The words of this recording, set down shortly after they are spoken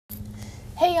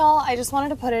Hey y'all, I just wanted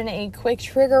to put in a quick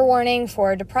trigger warning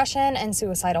for depression and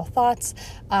suicidal thoughts.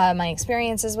 My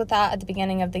experiences with that at the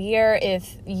beginning of the year.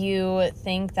 If you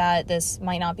think that this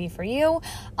might not be for you,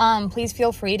 please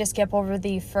feel free to skip over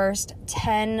the first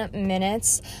 10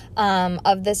 minutes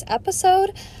of this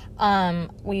episode.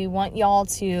 We want y'all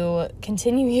to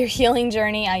continue your healing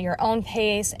journey at your own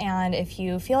pace, and if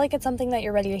you feel like it's something that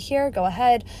you're ready to hear, go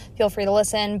ahead, feel free to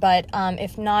listen, but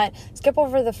if not, skip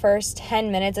over the first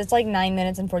 10 minutes. It's like 9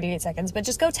 minutes and 48 seconds, but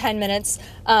just go 10 minutes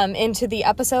into the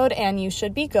episode and you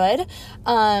should be good.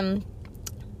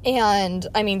 And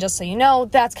I mean, just so you know,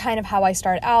 that's kind of how I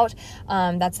start out.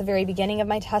 That's the very beginning of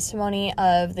my testimony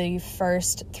of the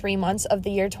first 3 months of the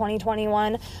year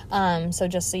 2021. So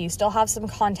just so you still have some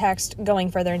context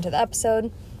going further into the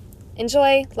episode.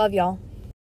 Enjoy. Love y'all.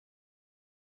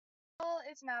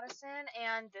 It's Madison,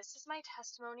 and this is my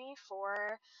testimony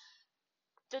for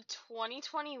the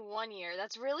 2021 year.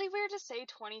 That's really weird to say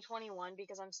 2021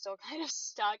 because I'm still kind of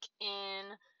stuck in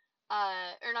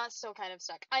or not still kind of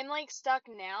stuck. I'm like stuck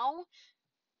now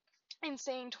in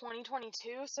saying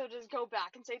 2022, so to go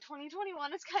back and say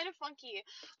 2021 is kind of funky.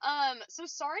 So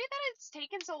sorry that it's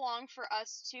taken so long for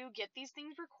us to get these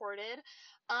things recorded.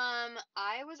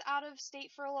 I was out of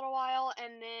state for a little while,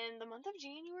 and then the month of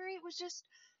January was just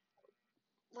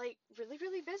like really,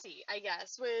 really busy, I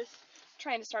guess, with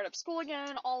trying to start up school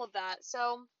again, all of that.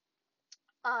 So,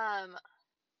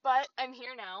 but I'm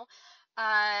here now.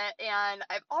 And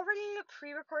I've already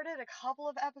pre-recorded a couple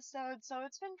of episodes, so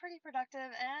it's been pretty productive,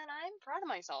 and I'm proud of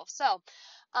myself. So,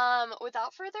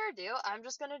 without further ado, I'm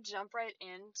just gonna jump right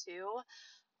into,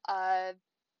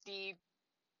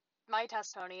 my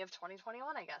testimony of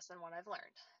 2021, I guess, and what I've learned.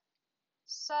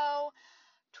 So,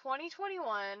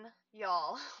 2021,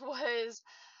 y'all, was,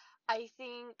 I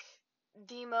think,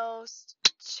 the most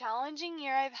challenging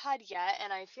year I've had yet,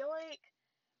 and I feel like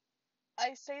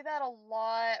I say that a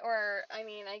lot, or, I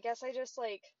mean, I guess I just,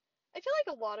 I feel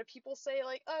like a lot of people say,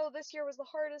 oh, this year was the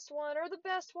hardest one, or the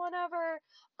best one ever.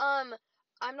 I'm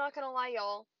not gonna lie,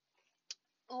 y'all.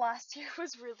 Last year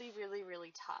was really, really,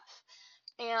 really tough.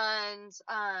 And,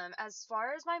 as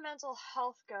far as my mental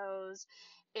health goes,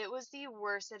 it was the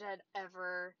worst it had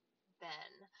ever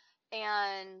been.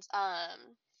 And,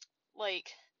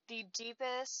 the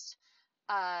deepest,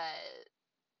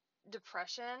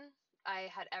 depression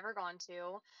I had ever gone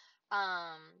to.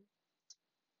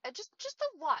 Just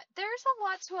a lot. There's a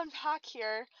lot to unpack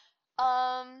here.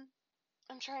 I'm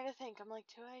trying to think. I'm like,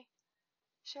 do I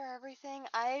share everything?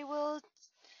 I will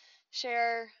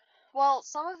share. Well,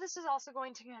 some of this is also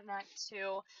going to connect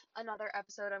to another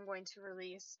episode I'm going to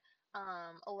release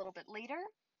a little bit later.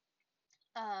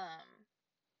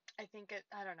 I think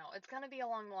I don't know. It's gonna be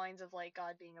along the lines of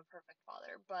God being a perfect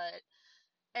father, but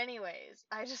anyways,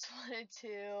 I just wanted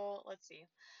to, let's see.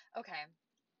 Okay.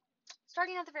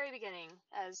 Starting at the very beginning,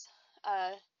 as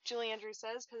Julie Andrews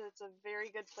says, because it's a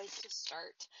very good place to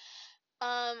start.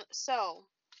 So,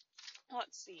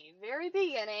 let's see. Very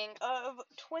beginning of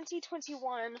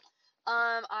 2021,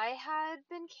 I had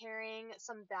been carrying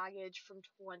some baggage from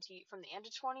the end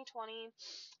of 2020,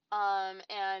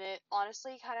 and it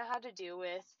honestly kind of had to do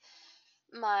with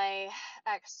my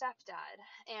ex-stepdad,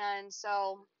 and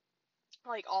so,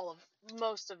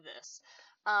 most of this.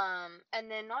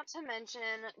 And then not to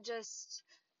mention just,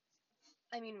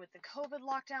 with the COVID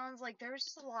lockdowns, there was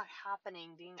just a lot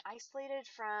happening, being isolated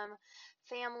from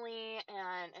family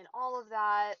and all of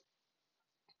that.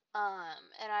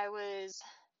 And I was,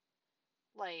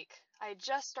 I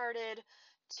just started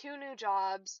 2 new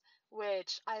jobs,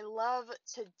 which I love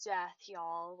to death,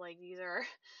 y'all. These are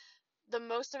the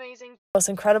most amazing, most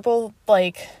incredible,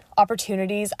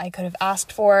 opportunities I could have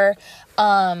asked for.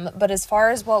 But as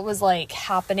far as what was,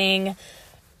 happening,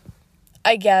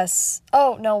 I guess,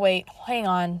 oh, no, wait, hang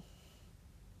on.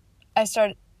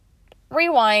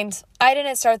 Rewind. I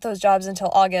didn't start those jobs until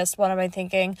August. What am I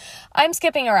thinking? I'm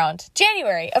skipping around.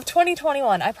 January of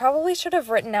 2021. I probably should have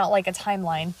written out, a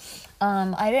timeline.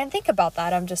 I didn't think about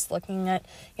that. I'm just looking at,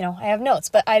 I have notes,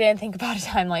 but I didn't think about a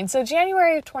timeline. So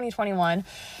January of 2021,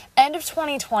 end of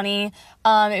 2020,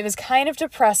 it was kind of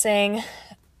depressing,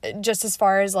 just as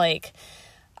far as,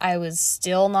 I was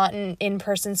still not in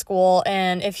in-person school.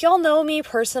 And if y'all know me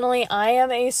personally, I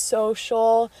am a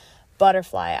social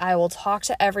butterfly. I will talk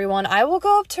to everyone. I will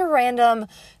go up to random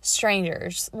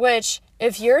strangers, which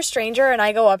if you're a stranger and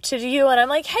I go up to you and I'm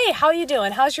like, hey, how you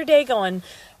doing? How's your day going?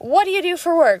 What do you do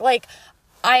for work?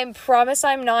 I promise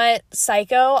I'm not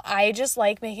psycho. I just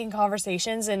like making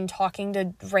conversations and talking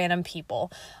to random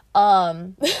people.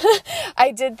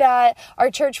 I did that. Our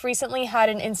church recently had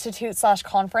an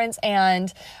institute/conference,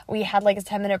 and we had like a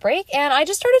 10-minute break, and I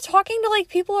just started talking to like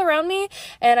people around me,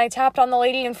 and I tapped on the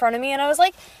lady in front of me, and I was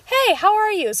like, hey, how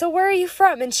are you? So where are you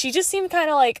from? And she just seemed kind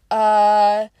of like,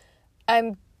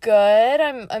 I'm good.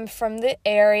 I'm from the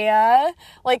area.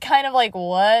 Like, kind of like,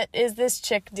 what is this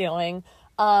chick doing?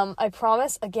 I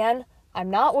promise, again, I'm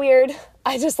not weird.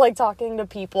 I just like talking to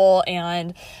people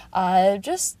and,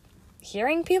 just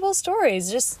hearing people's stories,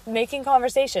 just making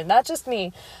conversation. That's just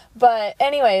me. But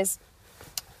anyways,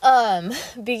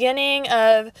 beginning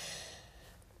of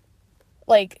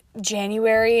like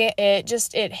January,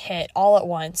 it hit all at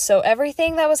once. So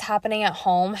everything that was happening at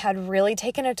home had really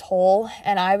taken a toll,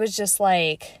 and I was just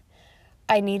like,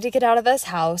 I need to get out of this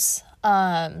house.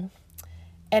 And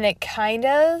it kind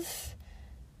of,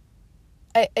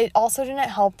 it also didn't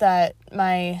help that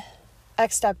my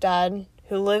ex-stepdad,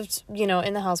 who lived,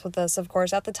 in the house with us, of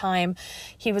course, at the time,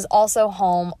 he was also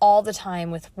home all the time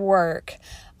with work.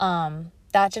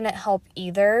 That didn't help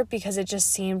either, because it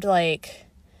just seemed like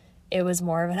it was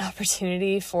more of an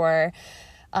opportunity for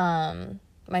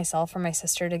myself or my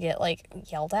sister to get like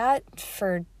yelled at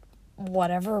for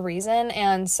whatever reason.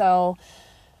 And so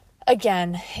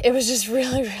again, it was just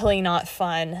really, really not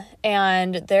fun.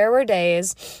 And there were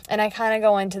days, and I kind of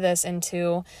go into this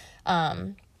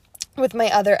with my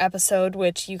other episode,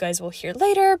 which you guys will hear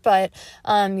later, but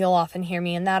you'll often hear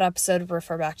me in that episode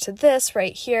refer back to this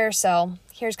right here. So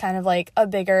here's kind of like a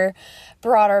bigger,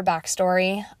 broader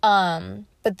backstory.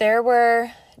 But there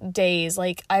were days,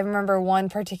 like I remember one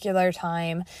particular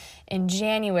time in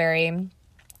January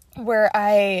where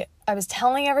I was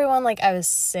telling everyone like I was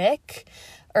sick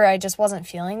or I just wasn't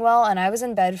feeling well, and I was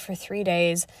in bed for 3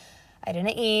 days. I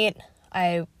didn't eat.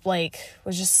 I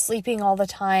was just sleeping all the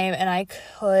time, and I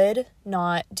could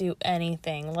not do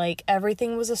anything. Like,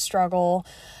 everything was a struggle.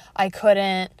 I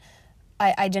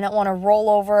didn't want to roll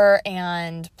over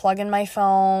and plug in my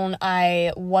phone.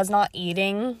 I was not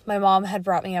eating. My mom had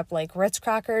brought me up like Ritz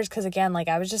crackers, because again, like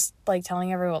I was just like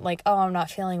telling everyone like, oh, I'm not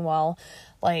feeling well.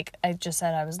 Like, I just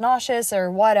said I was nauseous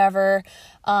or whatever,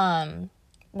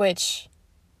 which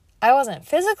I wasn't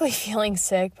physically feeling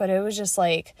sick, but it was just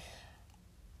like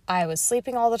I was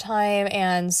sleeping all the time.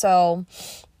 And so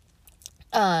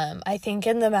I think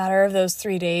in the matter of those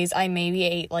 3 days, I maybe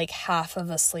ate like half of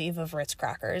a sleeve of Ritz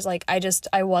crackers. Like,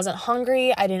 I wasn't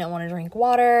hungry. I didn't want to drink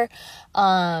water.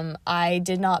 I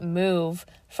did not move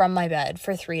from my bed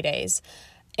for 3 days.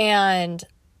 And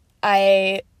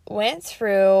I went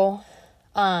through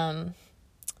a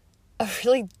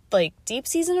really like deep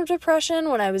season of depression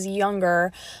when I was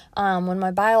younger, when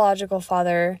my biological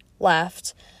father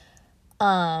left.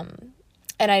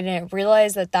 And I didn't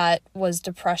realize that was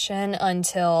depression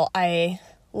until I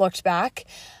looked back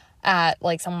at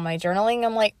like some of my journaling.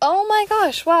 I'm like, oh my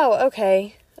gosh, wow,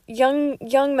 okay. Young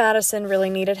Madison really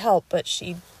needed help, but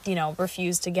she,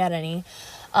 refused to get any.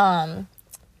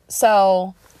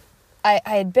 So I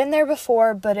had been there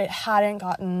before, but it hadn't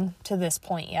gotten to this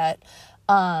point yet.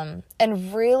 And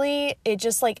really, it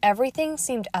just like everything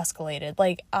seemed escalated.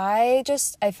 Like I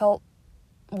felt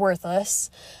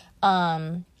worthless.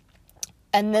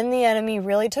 And then the enemy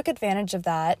really took advantage of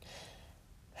that.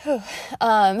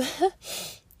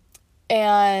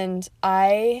 And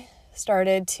I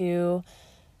started to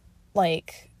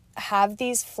like have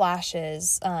these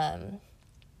flashes,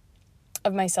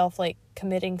 of myself like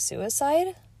committing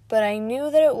suicide, but I knew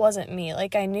that it wasn't me.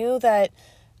 Like I knew that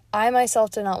I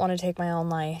myself did not want to take my own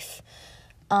life.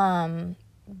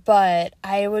 But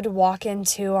I would walk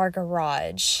into our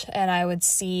garage and I would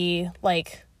see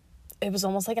like, it was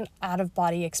almost like an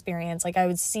out-of-body experience. Like I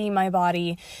would see my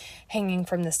body hanging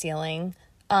from the ceiling.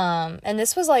 And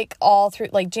this was like all through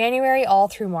like January, all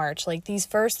through March. Like these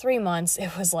first 3 months,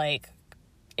 it was like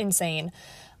insane.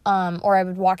 Or I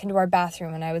would walk into our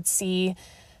bathroom and I would see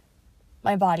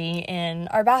my body in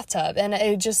our bathtub. And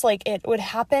it just like, it would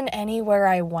happen anywhere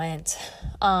I went,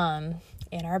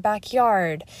 in our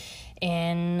backyard,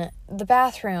 in the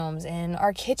bathrooms, in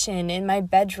our kitchen, in my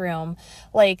bedroom,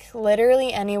 like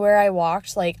literally anywhere I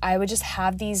walked, like I would just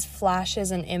have these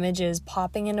flashes and images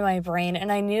popping into my brain.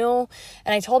 And I knew,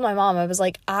 and I told my mom, I was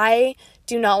like, I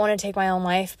do not want to take my own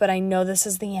life, but I know this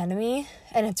is the enemy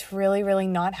and it's really, really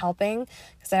not helping,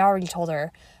 because I already told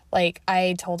her. Like,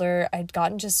 I told her I'd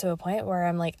gotten just to a point where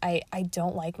I'm like, I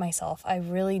don't like myself. I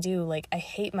really do. Like, I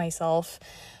hate myself.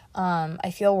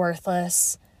 I feel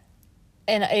worthless.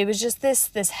 And it was just this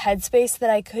headspace that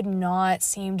I could not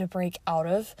seem to break out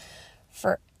of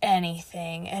for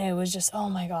anything. And it was just, oh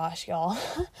my gosh, y'all.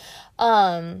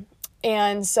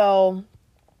 And so,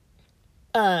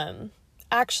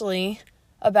 actually,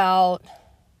 about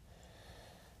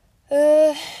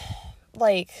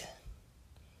like,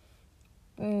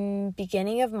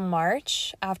 beginning of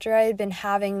March, after I had been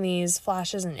having these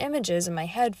flashes and images in my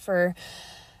head for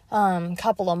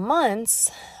couple of months,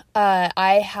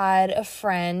 I had a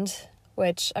friend,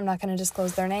 which I'm not going to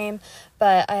disclose their name,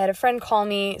 but I had a friend call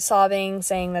me sobbing,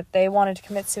 saying that they wanted to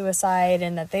commit suicide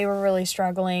and that they were really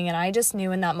struggling, and I just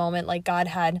knew in that moment, like, God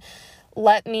had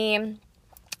let me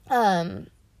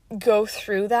go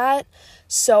through that,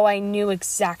 so I knew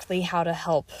exactly how to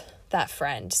help that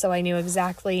friend, so I knew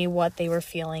exactly what they were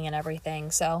feeling and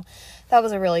everything, so that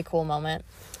was a really cool moment.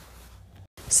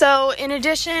 So in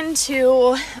addition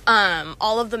to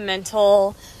all of the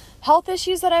mental health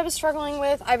issues that I was struggling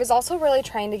with, I was also really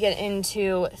trying to get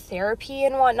into therapy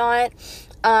and whatnot.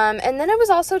 And then it was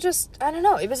also just, I don't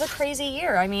know, it was a crazy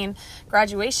year. I mean,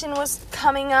 graduation was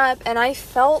coming up and I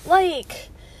felt like,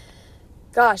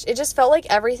 gosh, it just felt like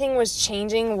everything was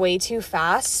changing way too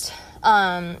fast.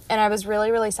 And I was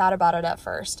really, really sad about it at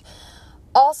first.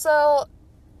 Also,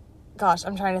 gosh,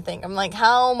 I'm trying to think. I'm like,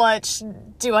 how much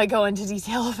do I go into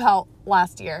detail about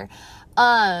last year?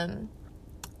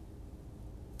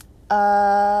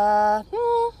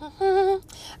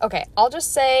 Okay, I'll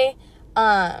just say,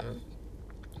 I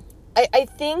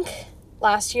think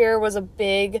last year was a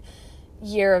big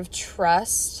year of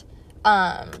trust.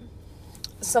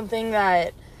 Something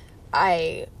that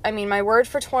I mean, my word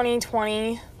for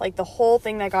 2020, like the whole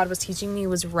thing that God was teaching me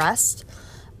was rest.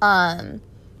 And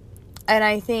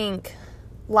I think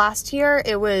last year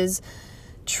it was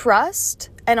trust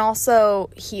and also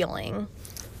healing.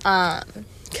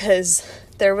 'Cause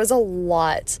there was a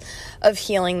lot of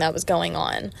healing that was going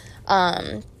on,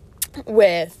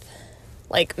 with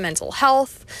like mental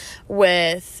health,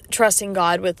 with trusting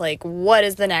God, with like, what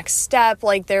is the next step?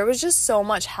 Like there was just so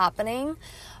much happening.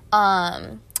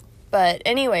 But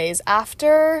anyways,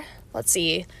 after, let's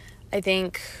see, I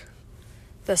think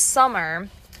the summer,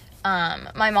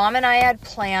 my mom and I had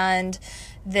planned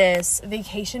this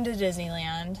vacation to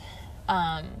Disneyland,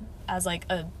 as like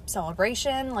a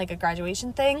celebration, like a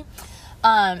graduation thing.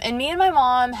 And me and my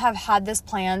mom have had this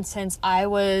plan since I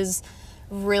was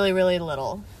really, really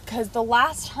little. Because the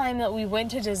last time that we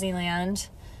went to Disneyland,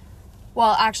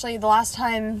 well, actually, the last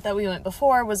time that we went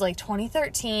before was like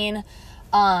 2013.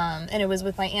 And it was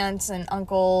with my aunts and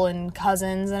uncle and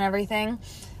cousins and everything.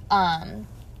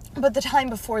 But the time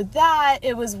before that,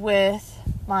 it was with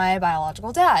my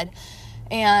biological dad.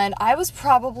 And I was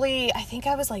probably, I think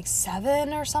I was like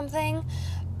 7 or something.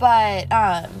 But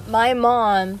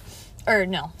my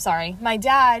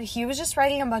dad, he was just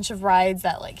riding a bunch of rides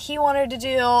that like he wanted to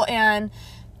do. And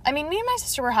I mean, me and my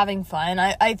sister were having fun.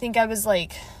 I think I was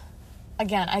like,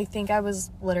 again, I think I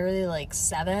was literally like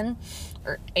 7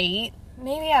 or 8.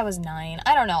 Maybe I was 9.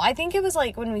 I don't know. I think it was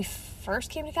like when we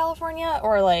first came to California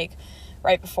or like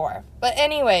right before. But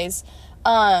anyways,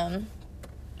 no,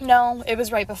 it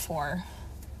was right before.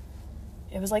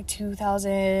 It was like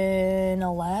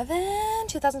 2011,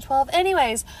 2012.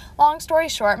 Anyways, long story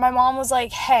short, my mom was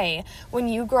like, hey, when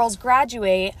you girls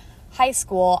graduate high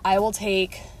school, I will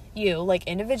take you like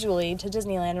individually to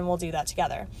Disneyland and we'll do that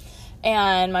together.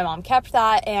 And my mom kept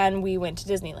that and we went to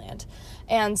Disneyland.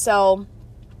 And so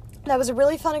that was a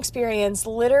really fun experience,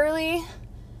 literally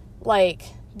like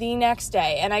the next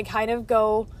day. And I kind of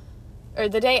go, or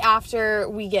the day after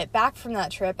we get back from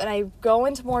that trip, and I go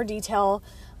into more detail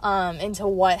into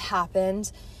what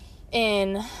happened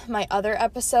in my other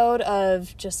episode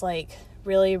of just like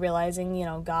really realizing, you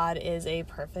know, God is a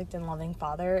perfect and loving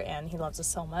Father and he loves us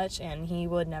so much and he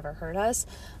would never hurt us.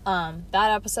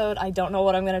 That episode, I don't know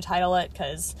what I'm going to title it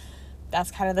because that's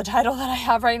kind of the title that I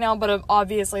have right now, but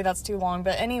obviously that's too long.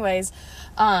 But anyways,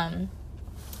 I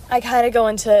kind of go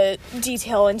into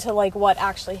detail into like what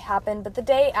actually happened. But the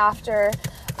day after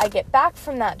I get back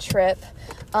from that trip,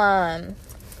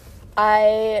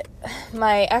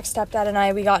 my ex-stepdad and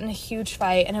I, we got in a huge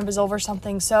fight, and it was over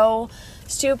something so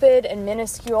stupid and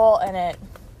minuscule, and it,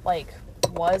 like,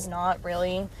 was not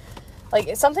really,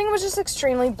 like, something was just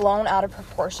extremely blown out of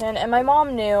proportion, and my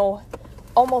mom knew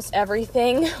almost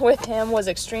everything with him was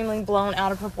extremely blown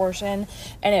out of proportion,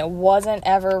 and it wasn't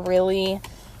ever really,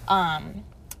 on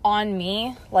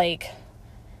me. Like,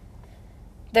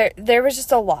 there was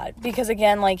just a lot, because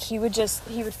again, like, he would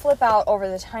flip out over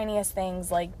the tiniest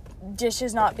things, like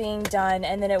dishes not being done,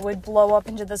 and then it would blow up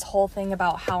into this whole thing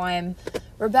about how I'm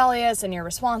rebellious and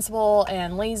irresponsible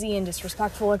and lazy and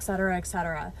disrespectful, etc.,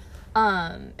 etc.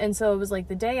 And so it was like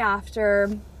the day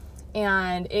after,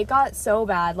 and it got so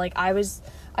bad, like I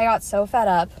got so fed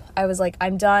up. I was like,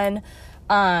 I'm done.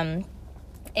 And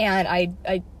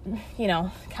I you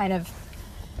know, kind of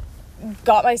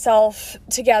got myself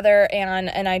together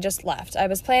and I just left. I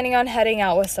was planning on heading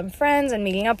out with some friends and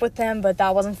meeting up with them, but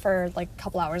that wasn't for like a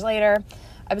couple hours later.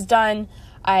 I was done.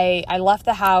 I left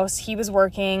the house. He was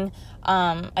working.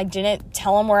 I didn't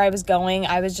tell him where I was going.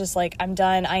 I was just like, I'm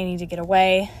done. I need to get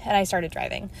away. And I started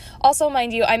driving. Also,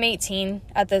 mind you, I'm 18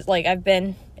 at this, like, I've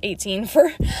been 18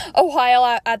 for a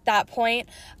while at that point.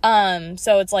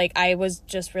 So it's like, I was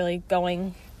just really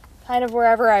going kind of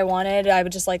wherever I wanted. I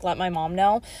would just like let my mom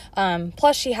know.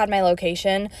 Plus she had my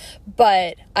location,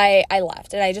 but I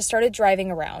left and I just started driving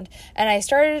around, and I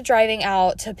started driving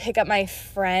out to pick up my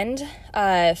friend,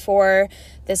 for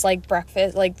this like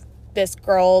breakfast, like this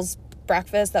girl's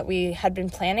breakfast that we had been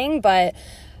planning. But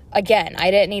again,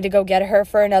 I didn't need to go get her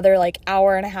for another like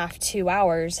hour and a half, 2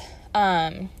 hours.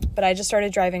 But I just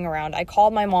started driving around. I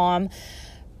called my mom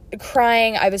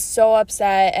crying. I was so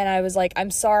upset, and I was like,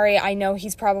 I'm sorry. I know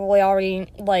he's probably already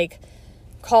like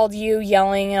called you,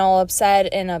 yelling and all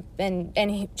upset,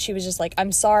 and she was just like,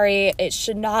 I'm sorry. It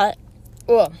should not.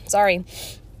 Oh, sorry.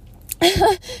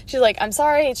 She's like, I'm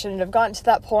sorry. It shouldn't have gotten to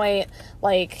that point.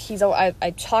 Like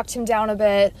I talked him down a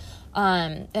bit.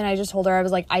 And I just told her, I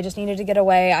was like, I just needed to get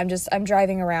away. I'm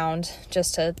driving around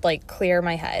just to like clear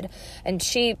my head. And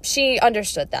she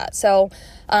understood that. So,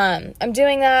 I'm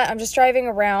doing that. I'm just driving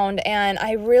around, and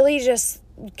I really just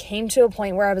came to a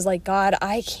point where I was like, God,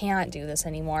 I can't do this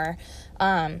anymore.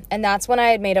 And that's when I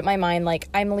had made up my mind, like,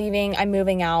 I'm leaving, I'm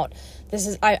moving out.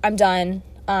 I'm done.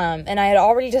 And I had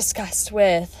already discussed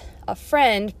with a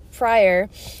friend prior,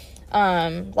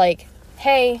 like,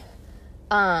 hey,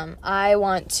 I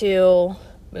want to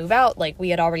move out. Like, we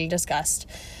had already discussed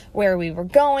where we were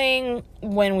going,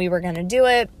 when we were going to do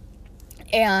it.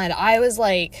 And I was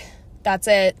like, that's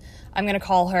it. I'm going to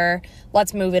call her.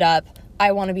 Let's move it up.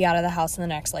 I want to be out of the house in the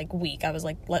next like week. I was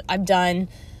like, I'm done.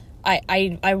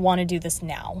 I want to do this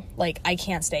now. Like, I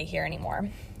can't stay here anymore.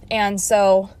 And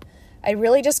so I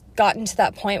really just gotten to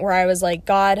that point where I was like,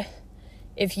 God,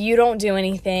 if you don't do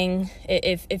anything,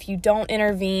 if you don't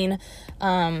intervene,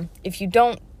 if you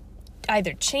don't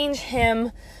either change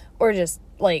him or just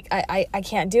like, I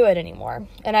can't do it anymore.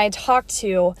 And I talked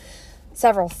to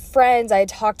several friends. I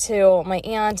talked to my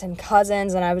aunt and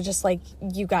cousins, and I was just like,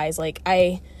 you guys, like,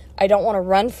 I don't want to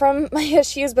run from my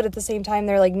issues, but at the same time,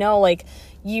 they're like, no, like,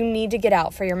 you need to get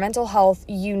out for your mental health.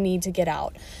 You need to get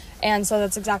out. And so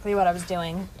that's exactly what I was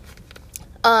doing.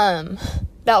 That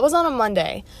was on a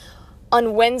Monday.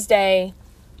 On Wednesday,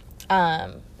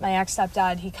 my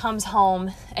ex-stepdad, he comes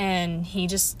home, and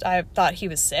I thought he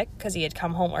was sick because he had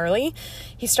come home early.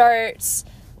 He starts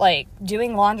like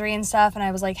doing laundry and stuff, and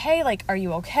I was like, hey, like, are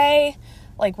you okay?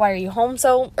 Like, why are you home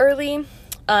so early?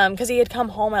 Because he had come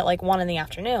home at like 1 p.m,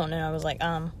 and I was like,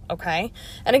 okay.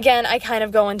 And again, I kind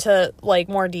of go into like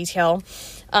more detail,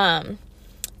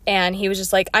 and he was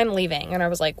just like, I'm leaving. And I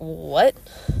was like, what?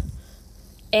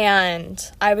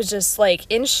 And I was just like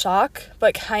in shock,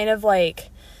 but kind of like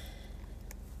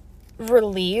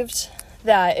relieved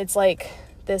that it's like,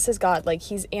 this is God, like,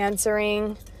 he's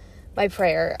answering my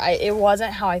prayer. It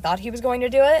wasn't how I thought he was going to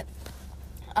do it.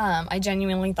 I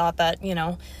genuinely thought that, you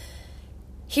know,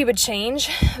 he would change,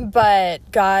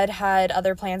 but God had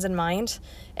other plans in mind,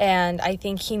 and I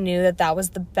think he knew that that was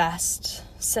the best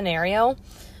scenario,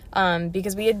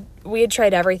 because we had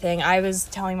tried everything. I was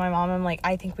telling my mom, I'm like,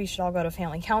 I think we should all go to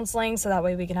family counseling, so that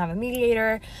way we can have a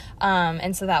mediator,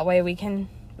 and so that way we can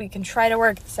try to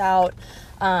work this out,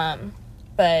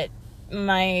 but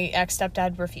my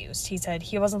ex-stepdad refused. He said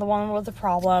he wasn't the one with the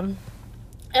problem.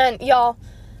 And y'all,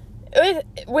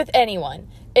 with anyone,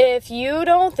 if you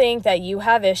don't think that you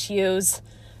have issues,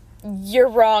 you're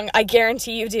wrong. I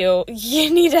guarantee you do.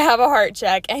 You need to have a heart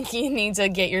check, and you need to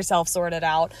get yourself sorted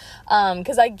out.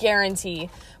 Because I guarantee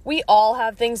we all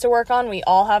have things to work on. We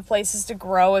all have places to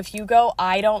grow. If you go,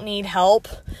 I don't need help.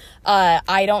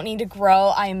 I don't need to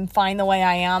grow. I'm fine the way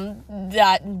I am.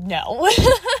 No.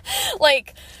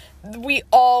 Like, we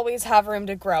always have room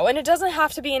to grow, and it doesn't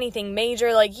have to be anything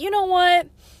major. Like, you know what?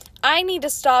 I need to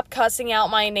stop cussing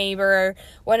out my neighbor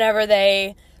whenever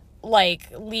they like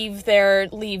leave their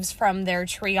leaves from their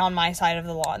tree on my side of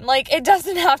the lawn. Like, it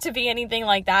doesn't have to be anything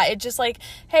like that. It's just like,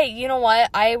 hey, you know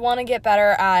what? I want to get better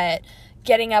at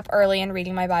getting up early and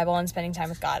reading my Bible and spending time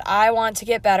with God. I want to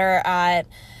get better at,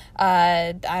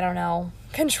 I don't know,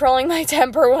 controlling my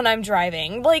temper when I'm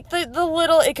driving. Like,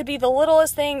 it could be the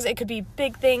littlest things. It could be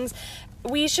big things.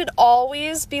 We should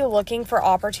always be looking for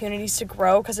opportunities to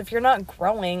grow, because if you're not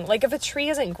growing, like, if a tree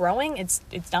isn't growing, it's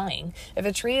dying. If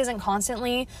a tree isn't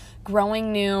constantly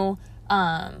growing new,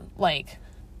 like,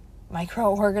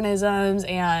 microorganisms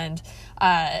and,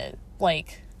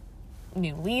 like,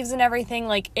 new leaves and everything.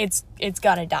 Like, it's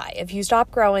gotta die. If you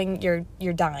stop growing,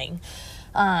 you're dying.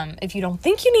 If you don't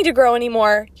think you need to grow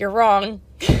anymore, you're wrong.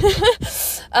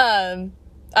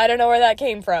 I don't know where that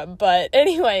came from, but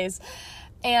anyways.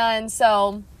 And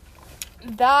so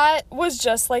that was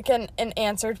just like an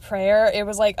answered prayer. It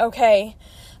was like, okay.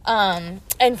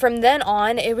 And from then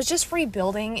on, it was just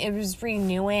rebuilding. It was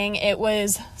renewing. It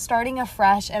was starting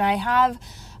afresh. And I have,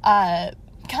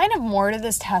 kind of more to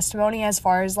this testimony as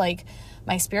far as like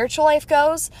my spiritual life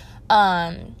goes.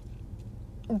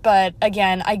 But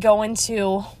again, I go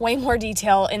into way more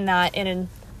detail in that in,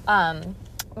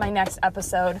 my next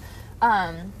episode.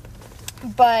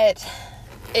 But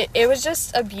it was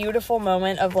just a beautiful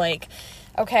moment of like,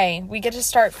 okay, we get to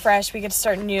start fresh, we get to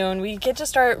start new, and we get to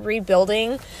start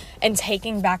rebuilding and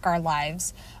taking back our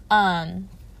lives. And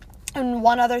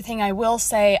one other thing I will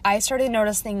say, I started to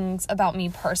notice things about me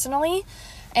personally,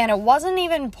 and it wasn't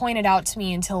even pointed out to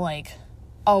me until like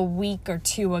a week or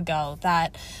two ago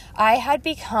that I had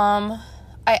become,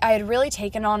 I had really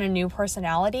taken on a new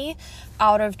personality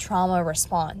out of trauma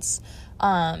response.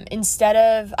 Instead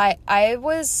of, I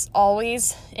was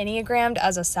always Enneagrammed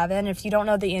as a 7. If you don't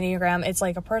know the Enneagram, it's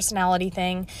like a personality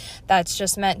thing that's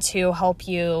just meant to help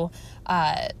you,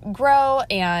 grow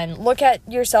and look at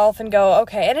yourself and go,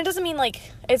 okay. And it doesn't mean like,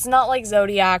 it's not like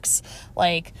zodiacs,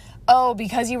 like, oh,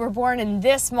 because you were born in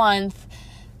this month,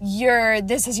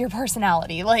 this is your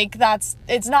personality. Like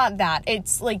it's not that.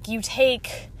 It's like you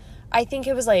take, I think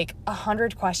it was like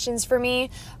 100 questions for me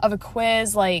of a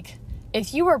quiz, like,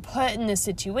 if you were put in this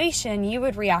situation, you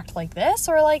would react like this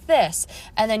or like this.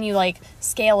 And then you like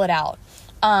scale it out.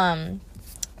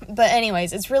 But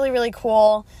anyways, it's really, really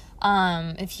cool.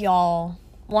 If y'all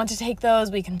want to take those,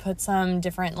 we can put some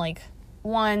different like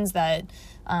ones that,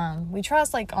 we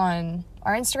trust like on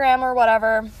our Instagram or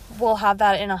whatever. We'll have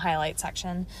that in a highlight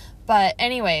section. But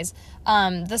anyways,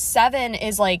 the 7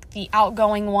 is like the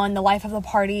outgoing one, the life of the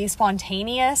party,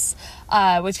 spontaneous,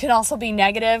 which can also be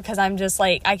negative because I'm just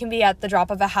like, I can be at the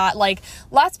drop of a hat, like,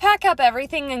 let's pack up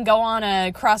everything and go on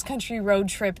a cross-country road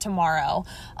trip tomorrow.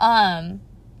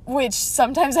 Which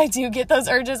sometimes I do get those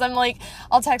urges. I'm like,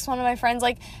 I'll text one of my friends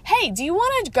like, hey, do you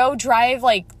want to go drive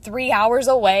like 3 hours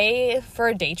away for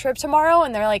a day trip tomorrow?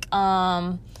 And they're like,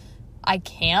 I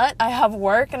can't, I have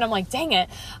work. And I'm like, dang it.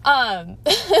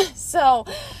 So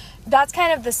that's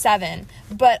kind of the 7,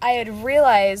 but I had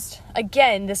realized,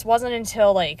 again, this wasn't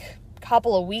until like a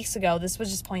couple of weeks ago, this was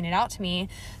just pointed out to me,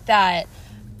 that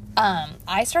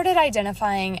I started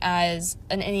identifying as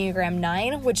an Enneagram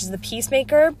 9, which is the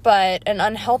peacemaker, but an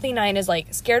unhealthy 9 is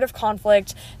like scared of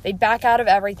conflict. They back out of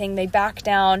everything. They back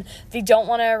down. They don't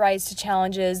want to rise to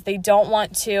challenges. They don't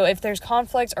want to, if there's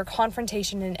conflict or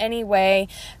confrontation in any way,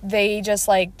 they just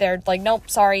like, they're like, nope,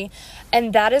 sorry.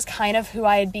 And that is kind of who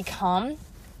I had become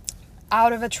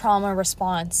out of a trauma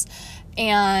response.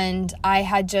 And I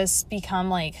had just become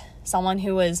like someone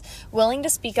who was willing to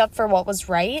speak up for what was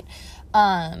right.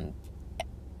 And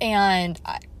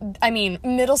I mean,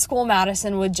 middle school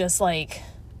Madison would just like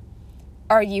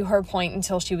argue her point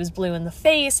until she was blue in the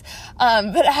face.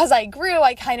 But as I grew,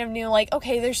 I kind of knew like,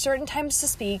 okay, there's certain times to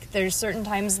speak. There's certain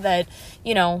times that,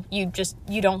 you know,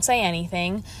 you don't say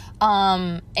anything.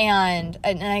 And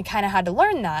I kind of had to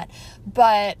learn that.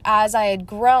 But as I had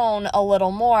grown a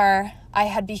little more, I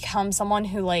had become someone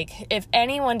who, like, if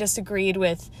anyone disagreed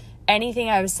with anything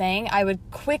I was saying, I would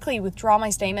quickly withdraw my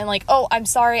statement, like, oh, I'm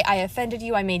sorry, I offended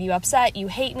you, I made you upset, you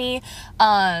hate me,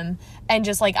 and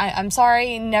just like, I'm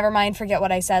sorry, never mind, forget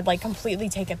what I said, like, completely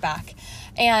take it back.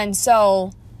 And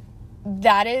so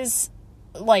that is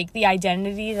like the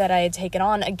identity that I had taken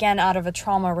on, again, out of a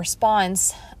trauma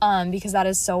response, because that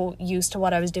is so used to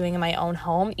what I was doing in my own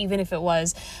home. Even if it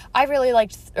was, I really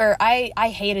liked, or I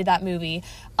hated that movie,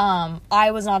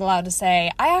 I was not allowed to say,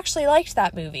 I actually liked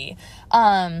that movie,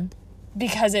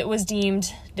 because it was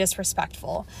deemed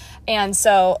disrespectful. And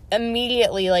so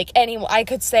immediately, like, I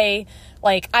could say,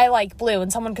 like, I like blue,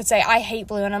 and someone could say, I hate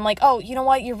blue, and I'm like, oh, you know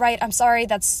what, you're right, I'm sorry,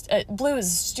 that's, blue is a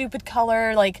stupid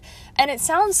color, like, and it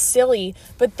sounds silly,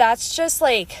 but that's just,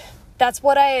 like, that's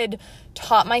what I had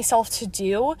taught myself to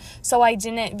do, so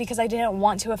because I didn't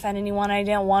want to offend anyone, I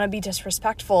didn't want to be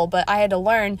disrespectful, but I had to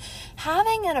learn,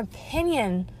 having an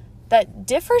opinion that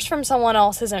differs from someone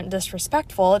else isn't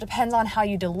disrespectful. It depends on how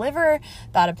you deliver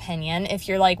that opinion. If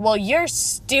you're like, well, you're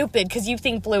stupid because you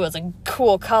think blue is a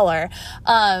cool color,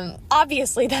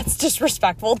 obviously that's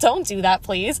disrespectful. Don't do that,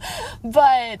 please.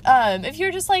 But if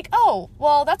you're just like, oh,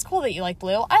 well, that's cool that you like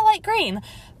blue, I like green,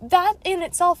 that in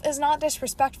itself is not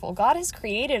disrespectful. God has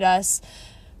created us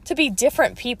to be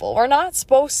different people. We're not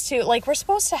supposed to, like, we're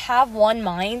supposed to have one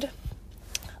mind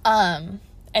and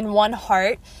one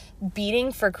heart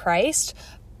beating for Christ,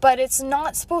 but it's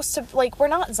not supposed to, like, we're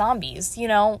not zombies, you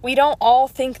know? We don't all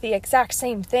think the exact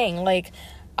same thing. Like,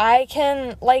 I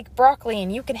can like broccoli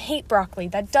and you can hate broccoli.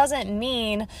 That doesn't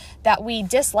mean that we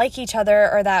dislike each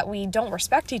other or that we don't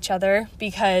respect each other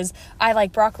because I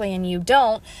like broccoli and you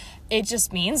don't. It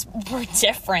just means we're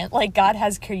different. Like, God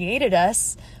has created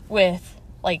us with,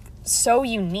 like, so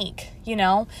unique, you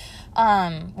know?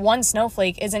 One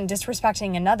snowflake isn't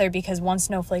disrespecting another because one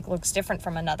snowflake looks different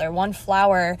from another. One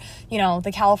flower, you know,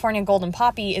 the California golden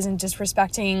poppy isn't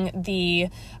disrespecting the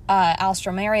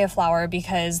alstroemeria flower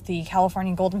because the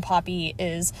California golden poppy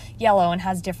is yellow and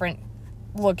has different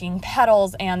looking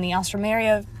petals, and the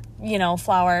alstroemeria, you know,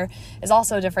 flower is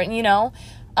also different, you know?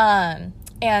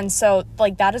 And so,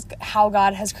 like, that is how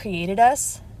God has created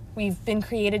us. We've been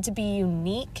created to be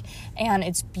unique, and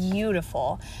it's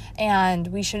beautiful, and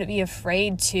we shouldn't be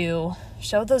afraid to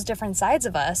show those different sides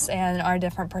of us and our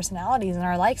different personalities and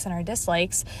our likes and our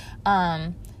dislikes.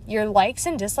 Your likes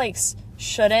and dislikes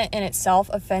shouldn't in itself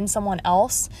offend someone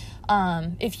else.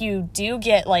 If you do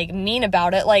get, like, mean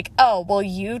about it, like, oh, well,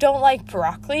 you don't like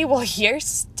broccoli? Well, you're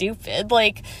stupid.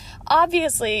 Like,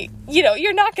 obviously, you know,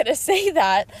 you're not going to say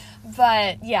that,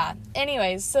 but yeah.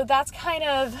 Anyways, so that's kind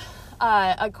of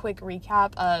a quick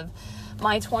recap of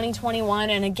my 2021.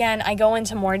 And again, I go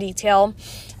into more detail,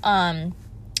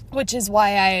 which is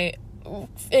why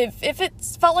if it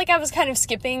felt like I was kind of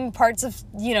skipping parts of,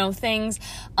 you know, things,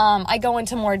 I go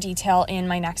into more detail in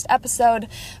my next episode.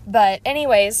 But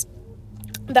anyways,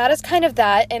 that is kind of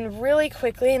that. And really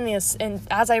quickly and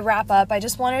as I wrap up, I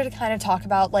just wanted to kind of talk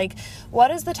about, like, what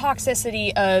is the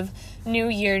toxicity of New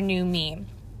Year, New Me?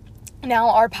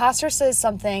 Now, our pastor says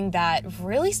something that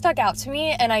really stuck out to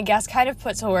me, and I guess kind of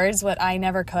put to words what I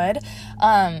never could.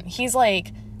 He's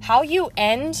like, how you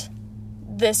end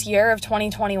this year of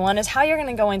 2021 is how you're going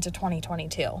to go into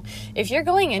 2022. If you're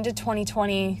going into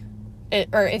 2020,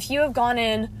 or if you have gone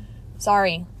in,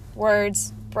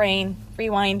 words, brain,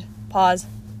 rewind, pause,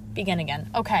 begin again.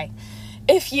 Okay.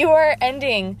 If you are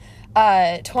ending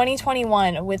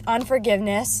 2021 with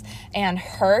unforgiveness and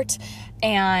hurt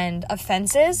and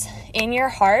offenses in your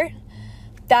heart,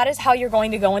 that is how you're going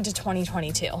to go into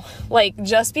 2022. Like,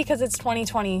 just because it's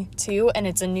 2022 and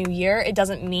it's a new year, it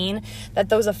doesn't mean that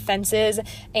those offenses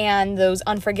and those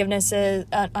unforgiveness and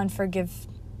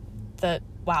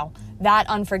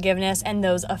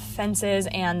those offenses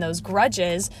and those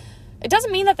grudges, it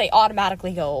doesn't mean that they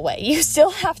automatically go away. You still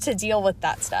have to deal with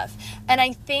that stuff. And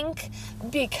I think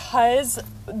because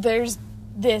there's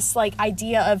this, like,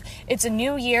 idea of it's a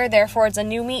new year, therefore it's a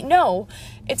new me. No,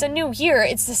 it's a new year.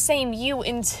 It's the same you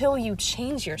until you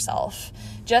change yourself.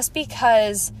 Just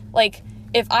because, like,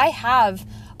 if I have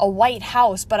a white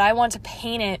house, but I want to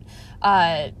paint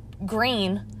it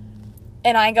green,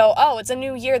 and I go, oh, it's a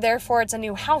new year, therefore it's a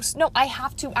new house. No, I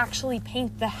have to actually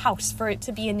paint the house for it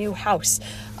to be a new house.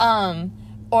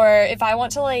 Or if I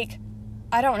want to, like,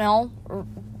 I don't know,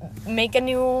 make a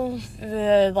new,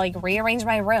 rearrange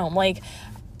my room. Like,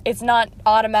 it's not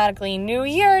automatically new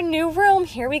year, new room,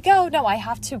 here we go. No, I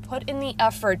have to put in the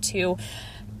effort to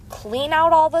clean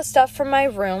out all the stuff from my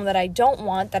room that I don't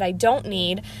want, that I don't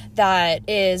need, that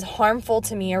is harmful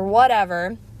to me or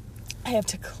whatever. I have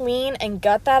to clean and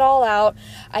gut that all out.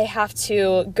 I have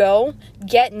to go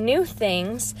get new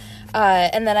things,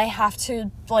 and then I have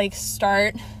to, like,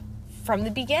 start from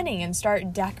the beginning and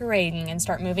start decorating and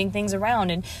start moving things around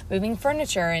and moving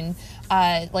furniture and,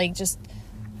 just,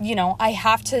 you know, I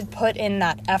have to put in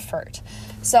that effort.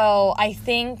 So I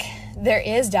think there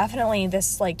is definitely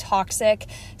this, like, toxic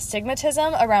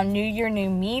stigmatism around New Year,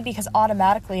 New Me, because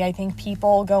automatically I think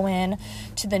people go in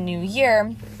to the new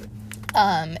year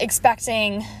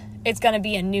expecting it's going to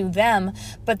be a new them,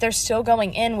 but they're still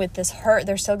going in with this hurt.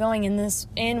 They're still going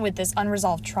in with this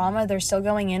unresolved trauma. They're still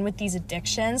going in with these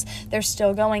addictions. They're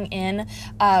still going in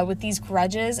with these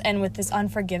grudges and with this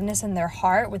unforgiveness in their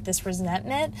heart, with this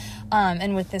resentment,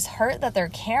 and with this hurt that they're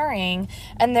carrying.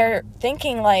 And they're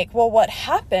thinking, like, well, what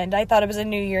happened? I thought it was a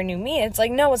new year, new me. It's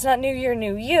like, no, it's not new year,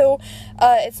 new you.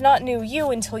 It's not new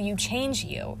you until you change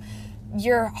you.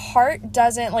 Your heart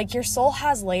doesn't, like, your soul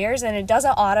has layers and it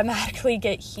doesn't automatically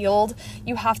get healed.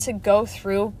 You have to go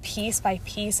through piece by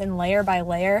piece and layer by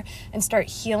layer and start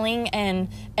healing and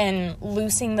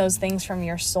loosing those things from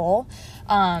your soul,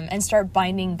 and start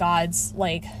binding God's,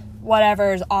 like,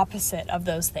 whatever is opposite of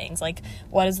those things. Like,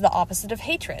 what is the opposite of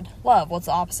hatred? Love. What's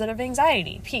the opposite of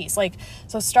anxiety? Peace. Like,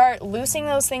 so start loosing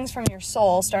those things from your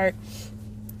soul. Start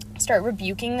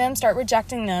rebuking them, start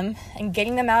rejecting them and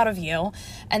getting them out of you,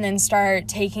 and then start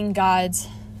taking God's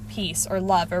peace or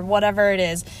love or whatever it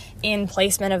is in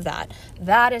placement of that.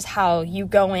 That is how you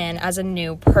go in as a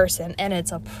new person, and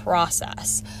it's a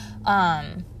process.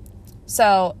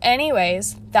 So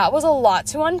anyways, that was a lot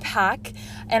to unpack,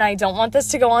 and I don't want this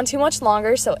to go on too much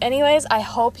longer. So anyways, I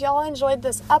hope y'all enjoyed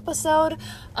this episode.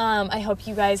 I hope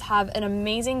you guys have an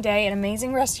amazing day, an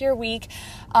amazing rest of your week.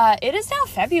 It is now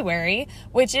February,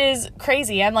 which is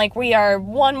crazy. I'm like, we are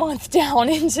 1 month down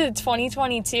into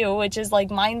 2022, which is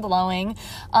like mind blowing.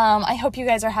 I hope you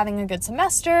guys are having a good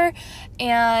semester,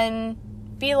 and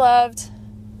be loved,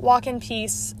 walk in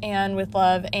peace and with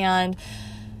love, and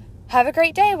have a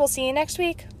great day. We'll see you next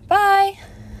week. Bye.